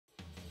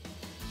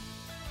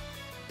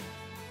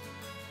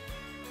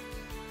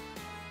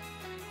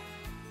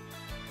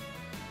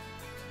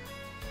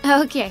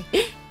Okay,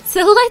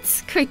 so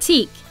let's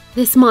critique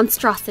this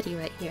monstrosity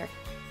right here.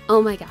 Oh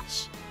my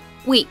gosh.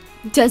 Wait,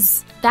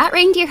 does that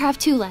reindeer have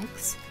 2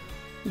 legs?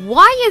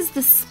 Why is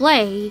the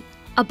sleigh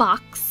a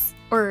box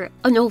or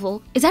an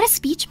oval? Is that a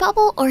speech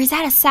bubble or is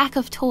that a sack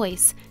of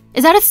toys?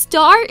 Is that a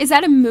star? Is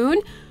that a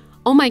moon?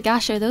 Oh my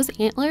gosh, are those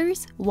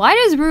antlers? Why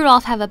does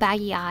Rudolph have a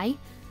baggy eye?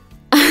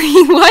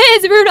 Why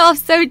is Rudolph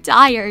so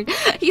tired?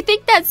 You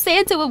think that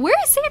Santa,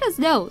 where is Santa's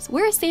nose?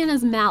 Where is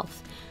Santa's mouth?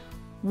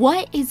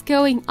 What is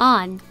going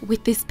on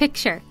with this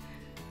picture?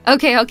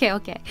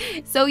 Okay.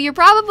 So you're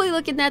probably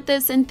looking at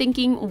this and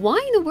thinking,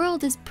 why in the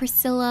world is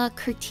Priscilla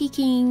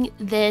critiquing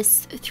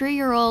this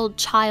 3-year-old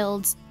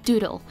child's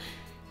doodle?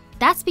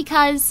 That's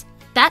because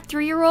that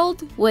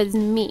 3-year-old was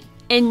me.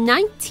 In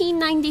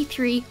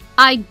 1993,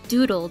 I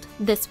doodled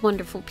this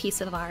wonderful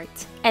piece of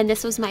art, and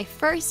this was my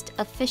first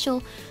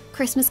official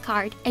Christmas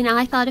card, and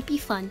I thought it'd be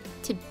fun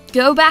to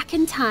go back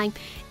in time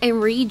and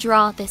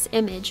redraw this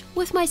image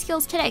with my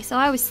skills today. So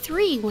I was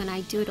 3 when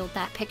I doodled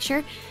that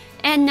picture,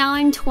 and now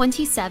I'm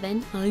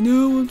 27. I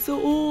know, I'm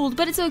so old,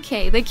 but it's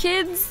okay. The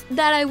kids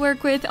that I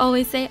work with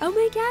always say, oh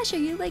my gosh, are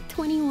you like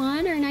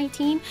 21 or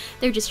 19?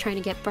 They're just trying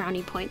to get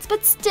brownie points,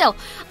 but still.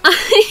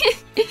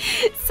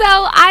 So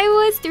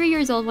I was 3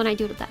 years old when I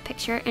doodled that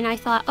picture, and I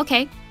thought,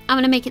 okay, I'm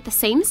gonna make it the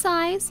same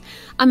size.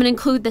 I'm gonna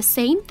include the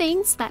same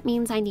things. That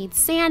means I need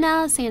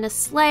Santa, Santa's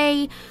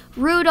sleigh,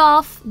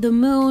 Rudolph, the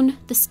moon,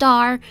 the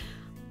star.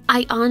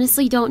 I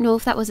honestly don't know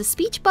if that was a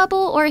speech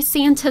bubble or a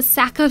Santa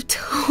sack of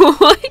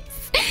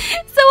toys.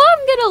 So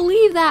I'm gonna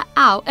leave that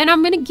out, and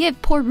I'm gonna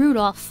give poor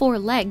Rudolph 4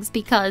 legs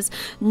because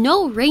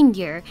no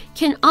reindeer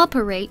can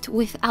operate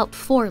without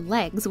 4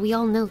 legs. We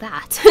all know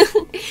that.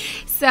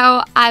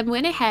 So I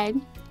went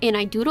ahead and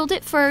I doodled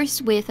it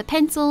first with a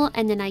pencil,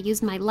 and then I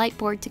used my light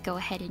board to go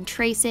ahead and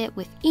trace it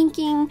with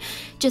inking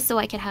just so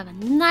I could have a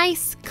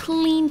nice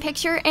clean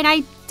picture. And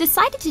I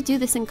decided to do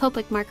this in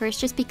Copic markers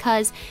just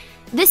because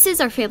this is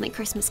our family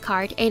Christmas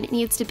card and it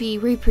needs to be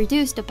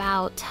reproduced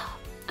about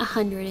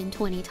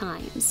 120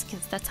 times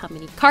because that's how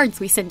many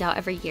cards we send out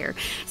every year.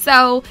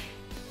 So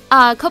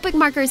Copic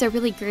markers are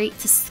really great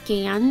to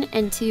scan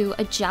and to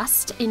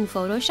adjust in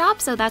Photoshop,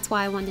 so that's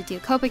why I wanted to do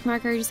Copic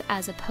markers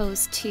as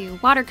opposed to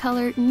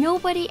watercolor.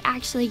 Nobody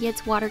actually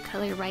gets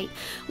watercolor right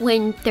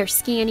when they're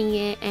scanning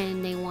it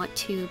and they want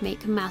to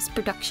make a mass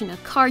production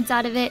of cards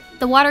out of it.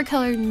 The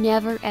watercolor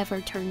never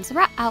ever turns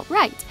out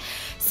right.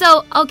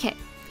 So, okay,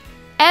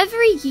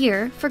 every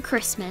year for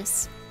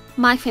Christmas,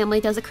 my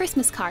family does a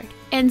Christmas card.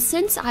 And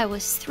since I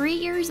was 3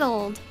 years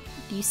old,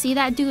 you see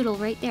that doodle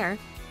right there,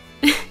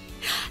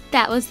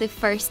 that was the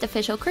first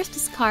official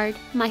Christmas card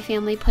my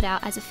family put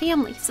out as a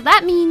family. So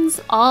that means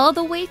all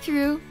the way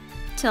through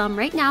till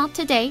right now,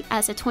 today,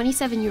 as a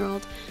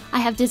 27-year-old, I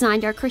have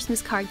designed our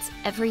Christmas cards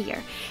every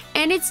year.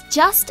 And it's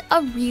just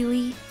a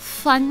really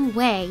fun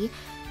way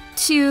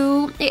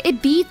to,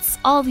 it beats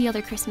all the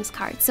other Christmas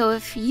cards. So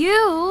if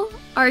you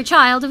are a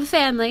child of a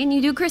family and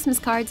you do Christmas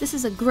cards, this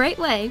is a great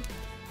way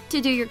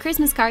to do your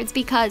Christmas cards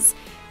because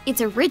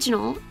it's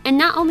original. And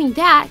not only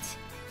that,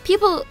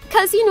 people,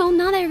 because you know,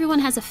 not everyone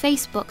has a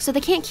Facebook, so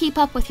they can't keep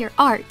up with your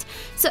art.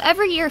 So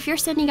every year, if you're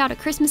sending out a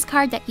Christmas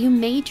card that you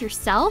made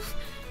yourself,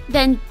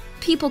 then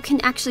people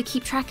can actually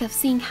keep track of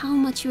seeing how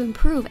much you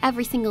improve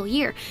every single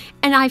year.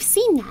 And I've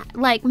seen that.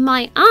 Like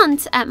my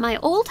aunt at my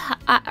old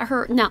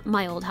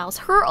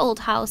her old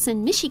house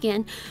in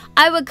Michigan,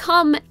 I would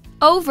come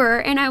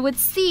over and I would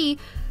see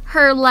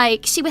her,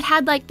 like, she would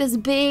had like this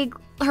big,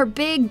 her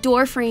big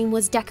door frame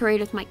was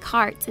decorated with my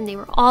cards, and they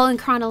were all in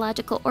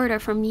chronological order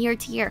from year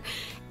to year.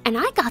 And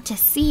I got to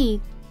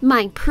see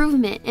my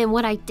improvement in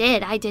what I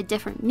did. I did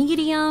different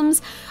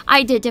mediums,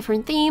 I did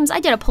different themes, I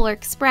did a Polar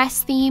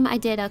Express theme, I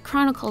did a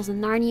Chronicles of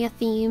Narnia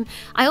theme.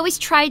 I always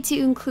tried to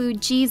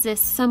include Jesus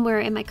somewhere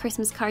in my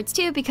Christmas cards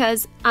too,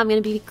 because I'm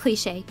gonna be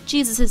cliche,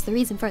 Jesus is the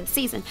reason for the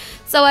season.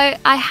 So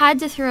I had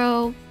to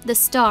throw the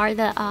star,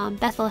 the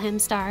Bethlehem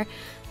star,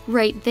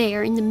 right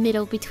there in the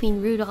middle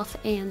between Rudolph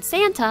and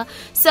Santa.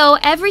 So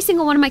every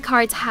single one of my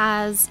cards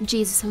has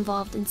Jesus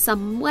involved in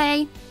some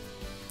way.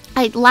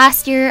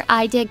 Last year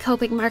I did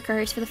Copic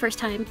markers for the first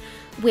time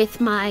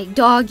with my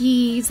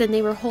doggies, and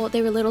they were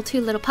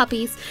two little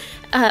puppies,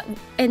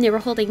 and they were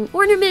holding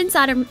ornaments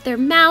out of their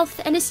mouth,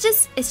 and it's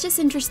just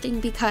interesting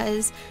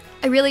because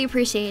I really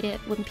appreciate it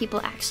when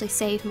people actually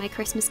save my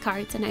Christmas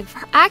cards, and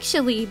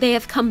they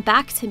have come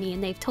back to me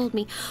and they've told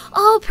me,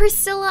 oh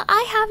Priscilla,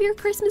 I have your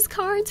Christmas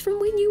cards from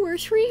when you were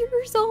 3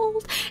 years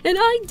old, and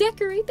I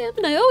decorate them,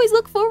 and I always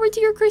look forward to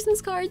your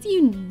Christmas cards.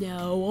 You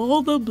know,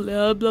 all the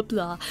blah blah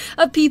blah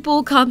of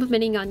people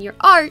complimenting on your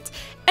art,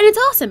 and it's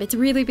awesome. It's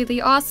really,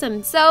 really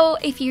awesome. So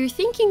if you're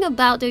thinking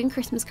about doing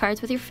Christmas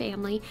cards with your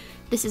family,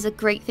 this is a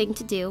great thing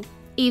to do.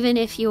 Even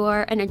if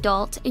you're an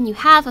adult and you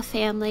have a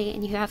family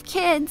and you have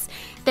kids,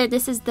 then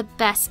this is the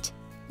best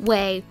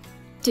way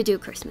to do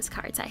Christmas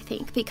cards, I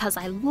think, because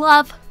I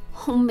love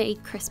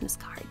homemade Christmas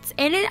cards.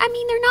 And I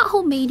mean, they're not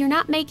homemade, you're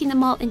not making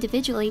them all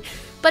individually,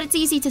 but it's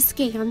easy to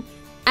scan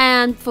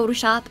and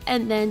Photoshop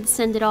and then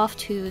send it off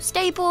to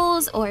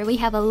Staples, or we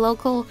have a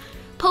local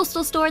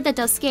postal store that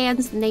does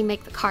scans and they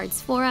make the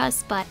cards for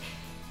us, but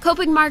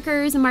Copic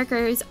markers and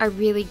markers are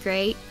really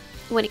great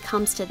when it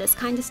comes to this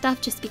kind of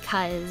stuff, just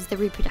because the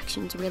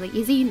reproduction is really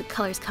easy and the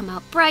colors come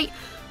out bright.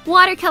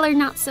 Watercolor,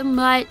 not so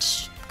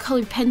much.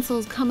 Colored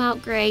pencils come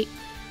out great.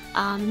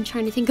 I'm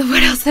trying to think of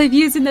what else I've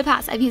used in the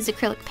past. I've used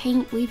acrylic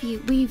paint.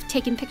 We've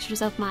taken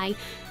pictures of my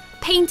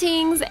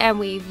paintings and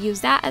we've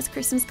used that as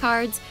Christmas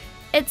cards.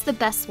 It's the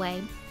best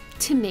way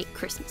to make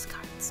Christmas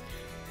cards,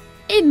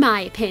 in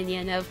my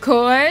opinion, of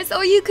course.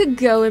 Or you could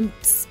go and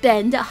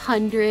spend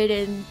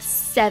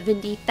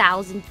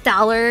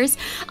 $170,000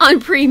 on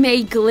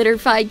pre-made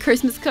glitter-fied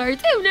Christmas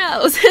cards. Who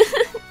knows?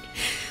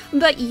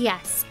 But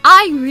yes,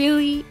 I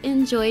really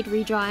enjoyed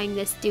redrawing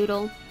this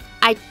doodle.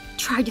 I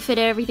tried to fit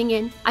everything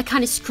in. I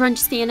kind of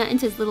scrunched Santa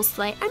into his little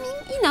sleigh. I mean,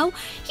 you know,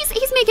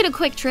 he's making a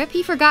quick trip.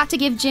 He forgot to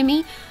give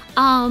Jimmy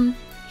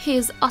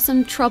his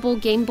awesome Trouble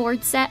game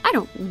board set. I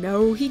don't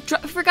know. He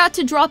forgot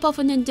to drop off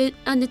a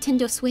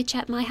Nintendo Switch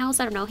at my house.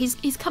 I don't know.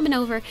 He's coming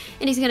over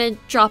and he's gonna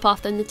drop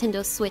off the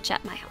Nintendo Switch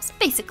at my house.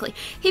 Basically,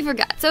 he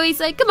forgot. So he's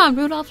like, "Come on,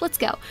 Rudolph, let's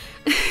go."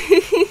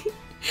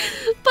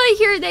 But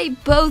here they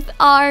both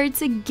are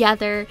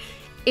together.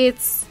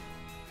 It's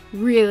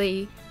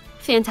really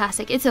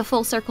fantastic. It's a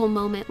full circle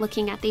moment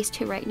looking at these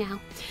two right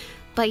now.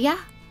 But yeah,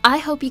 I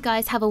hope you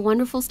guys have a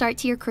wonderful start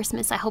to your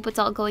Christmas. I hope it's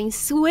all going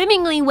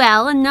swimmingly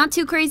well and not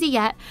too crazy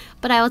yet.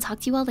 But I will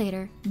talk to you all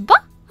later.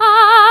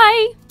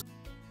 Bye!